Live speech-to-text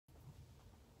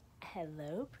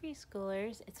Hello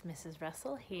preschoolers, it's Mrs.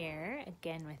 Russell here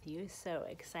again with you. So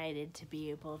excited to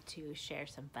be able to share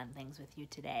some fun things with you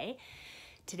today.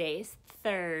 Today's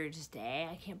Thursday.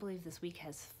 I can't believe this week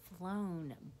has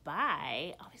flown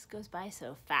by. Always goes by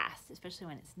so fast, especially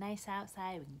when it's nice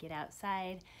outside. We can get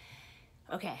outside.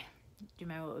 Okay, do you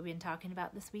remember what we've been talking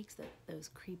about this week? Those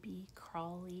creepy,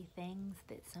 crawly things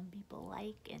that some people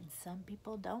like and some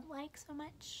people don't like so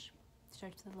much.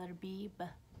 Starts with the letter B.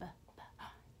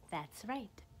 That's right,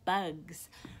 bugs.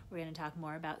 We're going to talk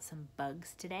more about some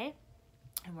bugs today.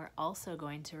 And we're also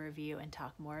going to review and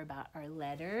talk more about our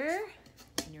letter.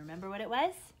 Can you remember what it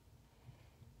was?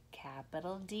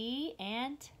 Capital D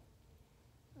and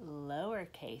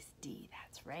lowercase d.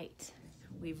 That's right.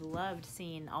 We've loved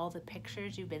seeing all the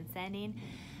pictures you've been sending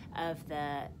of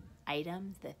the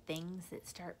items, the things that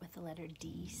start with the letter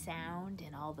D sound,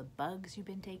 and all the bugs you've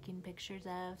been taking pictures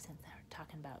of since we're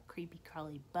talking about creepy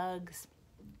crawly bugs.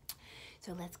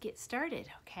 So let's get started,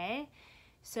 okay?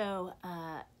 So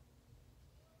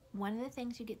one of the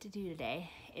things you get to do today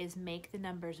is make the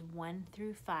numbers 1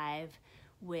 through 5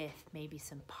 with maybe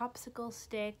some popsicle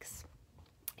sticks.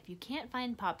 If you can't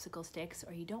find popsicle sticks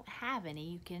or you don't have any,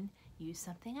 you can use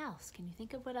something else. Can you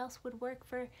think of what else would work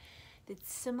for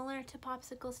that's similar to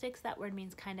popsicle sticks? That word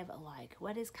means kind of alike.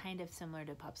 What is kind of similar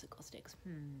to popsicle sticks?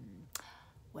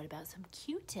 What about some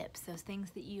Q-tips? Those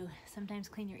things that you sometimes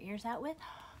clean your ears out with?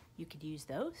 You could use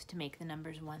those to make the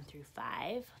numbers 1 through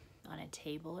 5 on a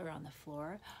table or on the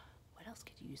floor. What else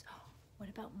could you use? What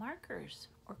about markers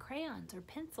or crayons or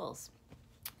pencils?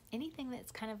 Anything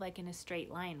that's kind of like in a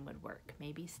straight line would work.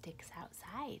 Maybe sticks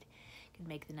outside can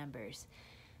make the numbers.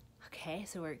 Okay,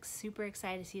 so we're super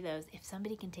excited to see those. If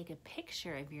somebody can take a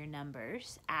picture of your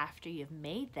numbers after you've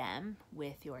made them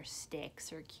with your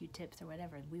sticks or Q-tips or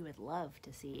whatever, we would love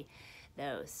to see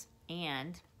those.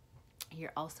 And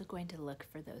you're also going to look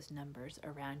for those numbers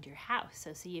around your house.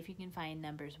 So see if you can find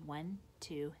numbers 1,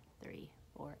 2, 3,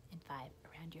 4, and 5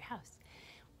 around your house.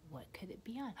 What could it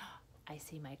be on? I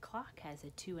see my clock has a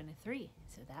 2 and a 3.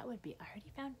 So that would be, I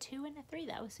already found 2 and a 3.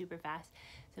 That was super fast.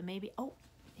 So maybe,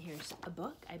 here's a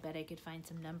book. I bet I could find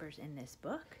some numbers in this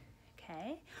book.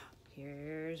 Okay.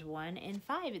 Here's 1 and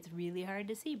 5. It's really hard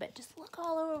to see, but just look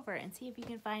all over and see if you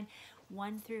can find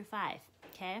 1 through 5.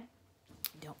 Okay.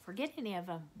 Don't forget any of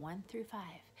them, 1 through 5.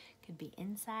 Could be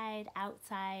inside,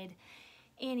 outside,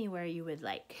 anywhere you would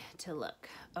like to look.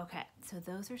 Okay, so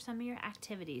those are some of your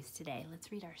activities today.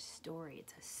 Let's read our story.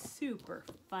 It's a super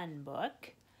fun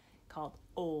book called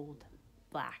Old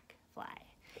Black Fly.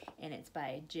 And it's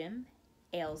by Jim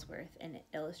Aylesworth and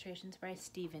illustrations by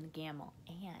Stephen Gamble.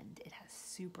 And it has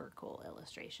super cool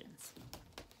illustrations.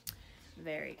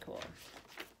 Very cool.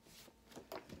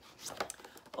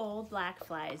 Old Black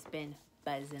Fly's been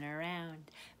buzzing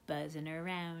around, buzzing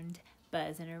around,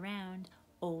 buzzing around.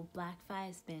 Old Black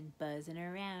Fly's been buzzing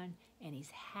around, and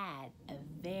he's had a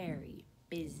very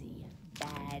busy,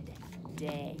 bad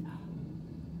day.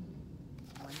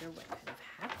 I wonder what could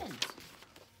have happened.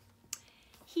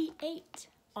 He ate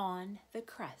on the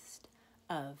crust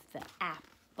of the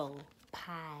apple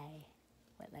pie.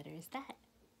 What letter is that?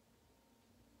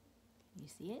 Can you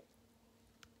see it?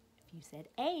 If you said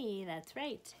A, that's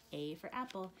right. A for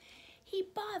apple. He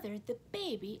bothered the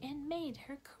baby and made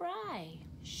her cry.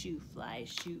 Shoo fly,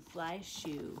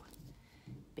 shoo.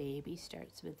 Baby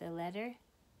starts with the letter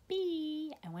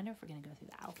B. I wonder if we're going to go through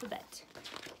the alphabet.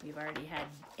 We've already had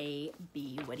A,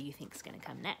 B. What do you think is going to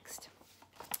come next?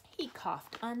 He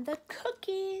coughed on the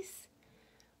cookies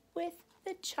with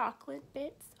the chocolate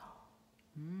bits.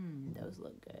 Those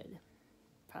look good.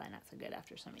 Probably not so good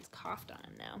after somebody's coughed on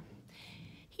them though.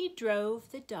 He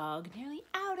drove the dog nearly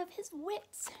out of his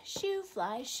wits. Shoo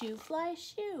fly, shoo.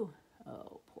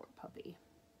 Oh, poor puppy.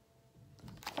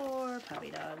 Poor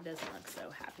puppy dog doesn't look so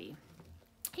happy.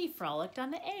 He frolicked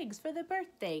on the eggs for the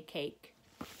birthday cake.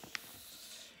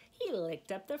 He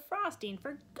licked up the frosting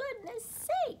for goodness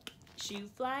sake. Shoo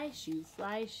fly,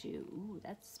 shoo. Ooh,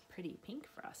 that's pretty pink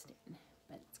frosting,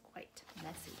 but it's quite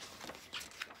messy.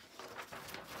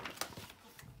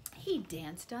 He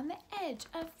danced on the edge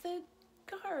of the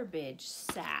garbage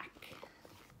sack.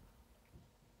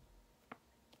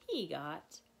 He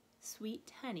got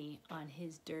sweet honey on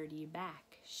his dirty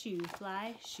back. Shoo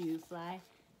fly, shoo.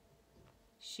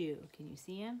 Can you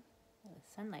see him? Oh, the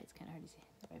sunlight's kind of hard to see.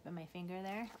 Right by my finger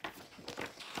there.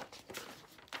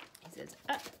 He says,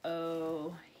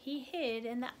 uh-oh. He hid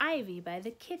in the ivy by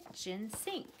the kitchen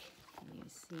sink. Can you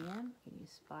see him? Can you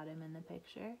spot him in the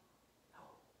picture?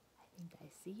 Oh, I think I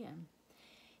see him.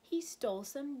 He stole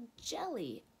some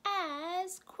jelly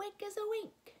as quick as a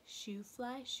wink. Shoo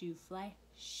fly,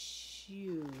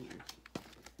 shoo.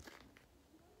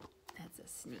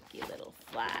 Sneaky little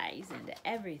flies into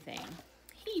everything.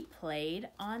 He played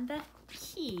on the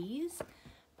keys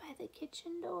by the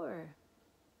kitchen door.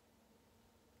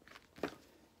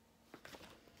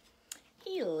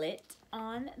 He lit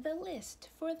on the list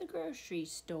for the grocery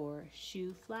store.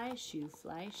 Shoe fly, shoe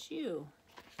fly, shoe.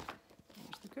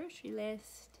 There's the grocery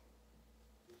list.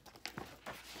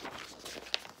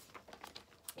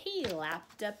 He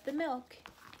lapped up the milk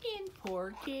in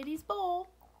poor Kitty's bowl.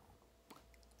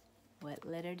 What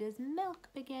letter does milk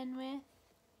begin with?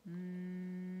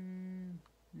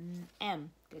 M.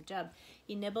 Good job.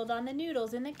 He nibbled on the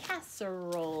noodles in the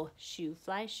casserole. Shoe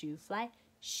fly, shoe fly,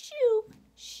 shoe,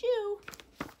 shoe.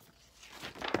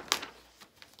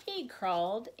 He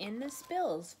crawled in the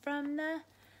spills from the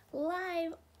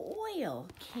live oil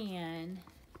can.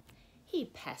 He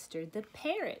pestered the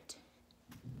parrot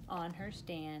on her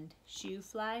stand. Shoe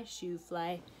fly, shoe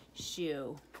fly,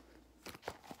 shoe.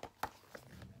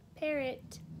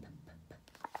 Parrot.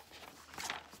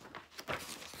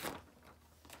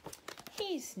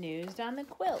 He snoozed on the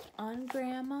quilt on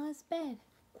Grandma's bed.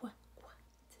 Quah, quah.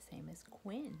 It's the same as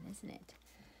Quinn, isn't it?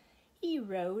 He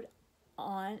rode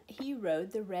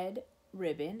the red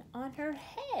ribbon on her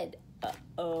head.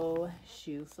 Uh-oh.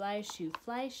 Shoe fly, shoe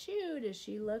fly, shoe. Does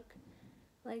she look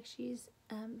like she's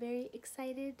very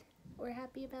excited or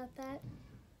happy about that?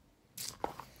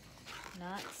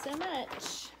 Not so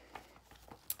much.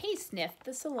 He sniffed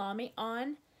the salami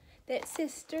on that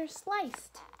sister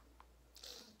sliced.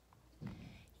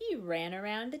 He ran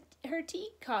around her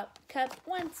teacup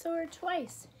once or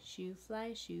twice. Shoe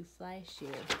fly, shoe fly,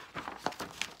 shoe.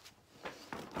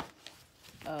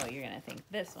 Oh, you're gonna think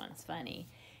this one's funny.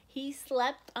 He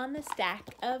slept on the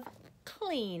stack of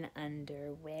clean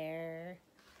underwear.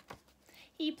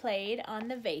 He played on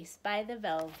the vase by the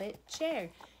velvet chair.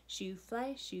 Shoe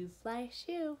fly, shoe fly,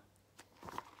 shoe.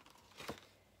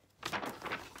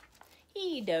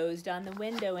 He dozed on the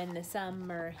window in the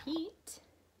summer heat.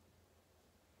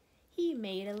 He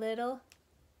made a little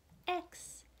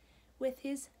X with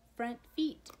his front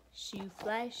feet. Shoe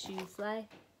fly, shoe fly,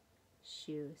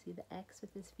 shoe. See the X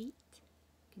with his feet?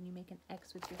 Can you make an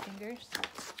X with your fingers?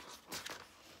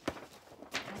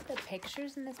 Aren't the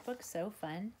pictures in this book so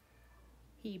fun?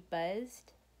 He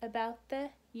buzzed about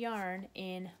the yarn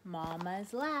in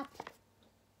Mama's lap.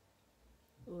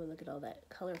 Ooh, look at all that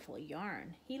colorful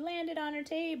yarn. He landed on her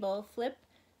table. Flip,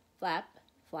 flap,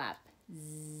 flap.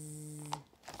 Zzz,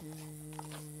 zzz,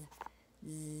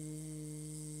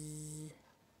 zzz.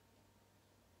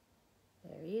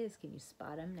 There he is. Can you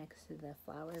spot him next to the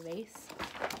flower vase?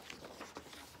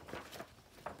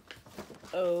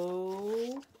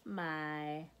 Oh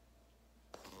my.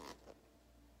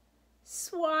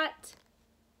 SWAT.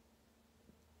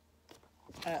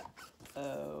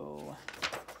 Uh-oh.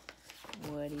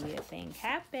 What do you think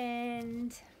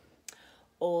happened?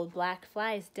 Old black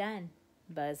fly's done.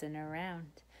 Buzzing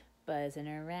around, buzzing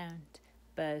around,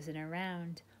 buzzing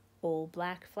around. Old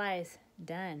black fly's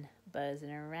done.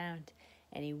 Buzzing around.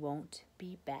 And he won't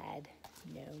be bad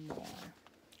no more.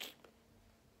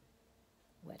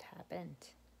 What happened?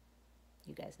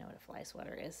 You guys know what a fly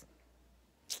swatter is.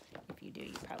 If you do,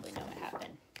 you probably know what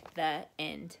happened. The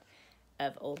end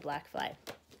of Old Black Fly.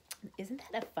 Isn't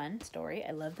that a fun story?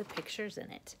 I love the pictures in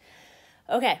it.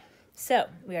 Okay, so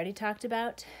we already talked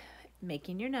about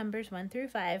making your numbers 1 through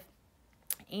 5.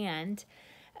 And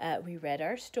we read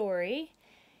our story.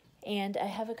 And I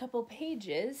have a couple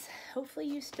pages. Hopefully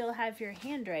you still have your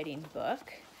handwriting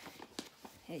book.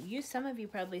 Some of you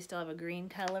probably still have a green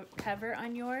cover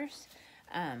on yours.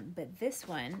 But this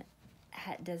one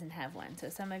doesn't have one. So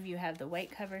some of you have the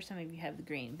white cover, some of you have the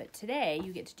green. But today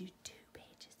you get to do 2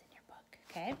 pages in your book,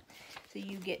 okay? So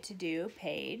you get to do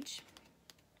page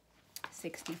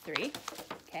 63,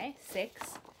 okay? 6,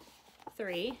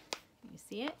 3, you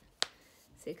see it?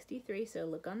 63, so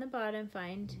look on the bottom,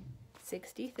 find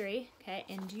 63, okay?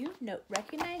 And do you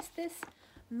recognize this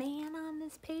man on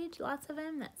this page? Lots of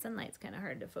him. That sunlight's kind of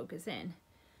hard to focus in.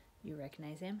 You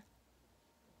recognize him?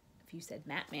 If you said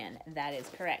Matman, that is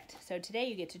correct. So today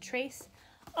you get to trace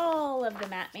all of the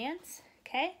Matmans,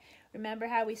 okay? Remember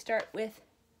how we start with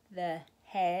the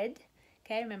head,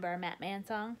 okay? Remember our Matman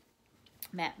song?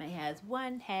 Matman has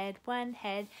one head, one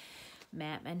head.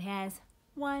 Matman has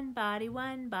one body,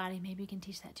 one body. Maybe you can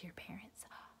teach that to your parents.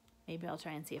 Maybe I'll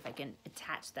try and see if I can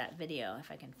attach that video,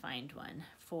 if I can find one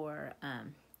for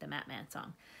the Matman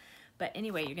song. But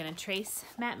anyway, you're going to trace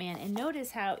Matman, and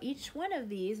notice how each one of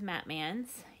these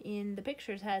Matmans in the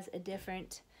pictures has a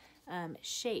different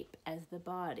shape as the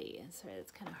body. And so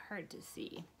it's kind of hard to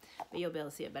see, but you'll be able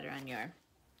to see it better on your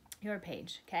your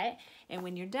page, okay? And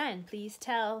when you're done, please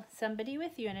tell somebody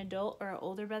with you, an adult or an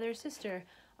older brother or sister,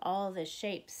 all the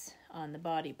shapes on the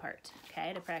body part,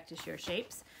 okay, to practice your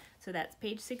shapes. So that's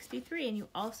page 63, and you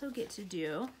also get to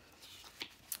do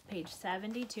page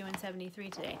 72 and 73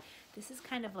 today. This is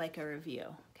kind of like a review,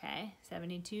 okay?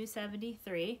 72,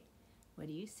 73. What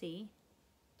do you see?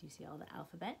 Do you see all the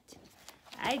alphabet?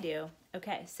 I do.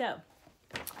 Okay, so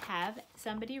have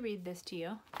somebody read this to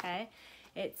you, okay?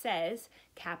 It says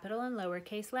capital and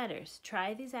lowercase letters.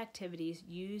 Try these activities.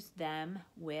 Use them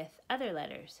with other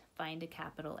letters. Find a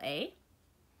capital A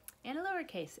and a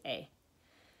lowercase a.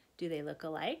 Do they look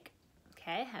alike?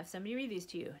 Okay, have somebody read these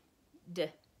to you.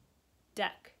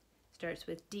 Duck starts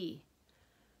with D.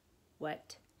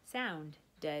 What sound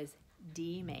does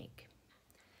D make?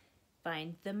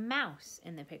 Find the mouse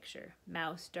in the picture.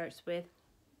 Mouse starts with,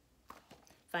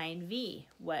 find V.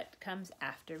 What comes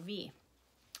after V?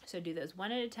 So do those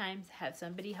one at a time, have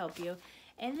somebody help you,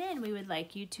 and then we would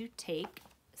like you to take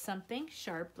something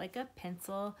sharp like a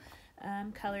pencil,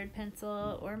 colored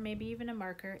pencil, or maybe even a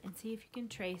marker, and see if you can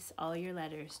trace all your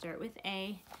letters. Start with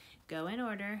A, go in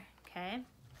order, okay?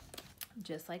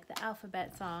 Just like the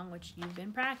alphabet song, which you've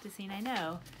been practicing, I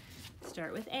know.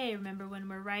 Start with A. Remember, when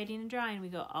we're writing and drawing, we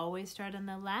go always start on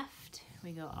the left.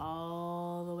 We go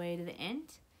all the way to the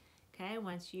end, okay?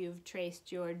 Once you've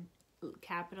traced your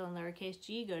capital and lowercase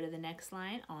g, go to the next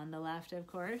line on the left, of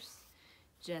course,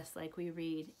 just like we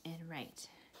read and write,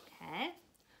 okay?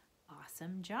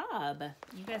 Awesome job.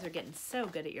 You guys are getting so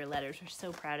good at your letters. We're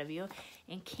so proud of you,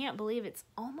 and can't believe it's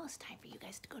almost time for you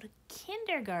guys to go to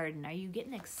kindergarten. Are you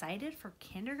getting excited for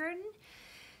kindergarten?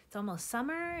 It's almost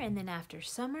summer, and then after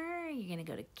summer, you're gonna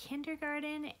go to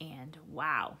kindergarten, and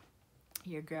wow,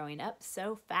 you're growing up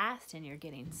so fast and you're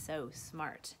getting so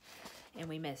smart, and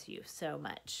we miss you so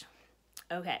much.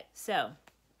 Okay, so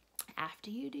after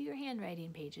you do your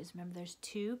handwriting pages, remember there's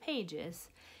 2 pages,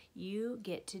 you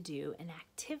get to do an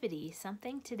activity,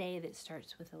 something today that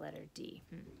starts with the letter D.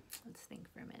 Let's think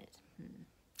for a minute.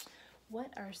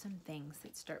 What are some things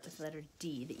that start with the letter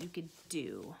D that you could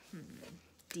do?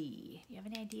 D. You have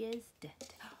any ideas?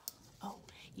 Oh,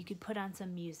 you could put on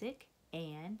some music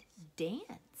and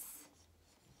dance.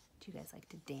 Do you guys like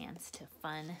to dance to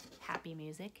fun, happy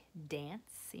music? Dance.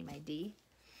 See my D?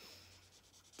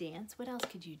 Dance. What else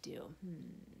could you do?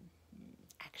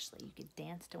 Actually, you could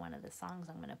dance to one of the songs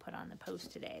I'm going to put on the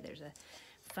post today. There's a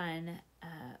fun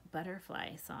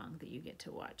butterfly song that you get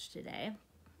to watch today.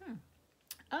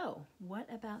 Oh, what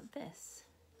about this?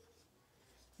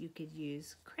 You could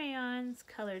use crayons,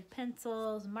 colored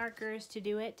pencils, markers to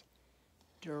do it.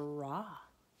 Draw.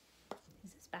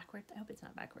 Is this backwards? I hope it's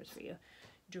not backwards for you.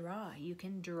 Draw. You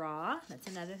can draw. That's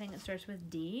another thing that starts with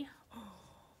D.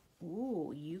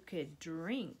 Ooh, you could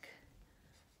drink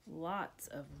lots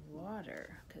of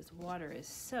water, because water is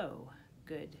so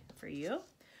good for you.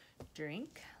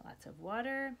 Drink lots of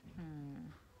water.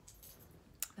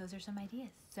 Those are some ideas.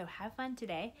 So have fun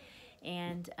today,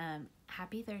 and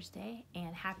happy Thursday,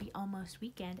 and happy almost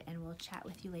weekend, and we'll chat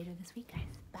with you later this week,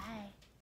 guys. Bye.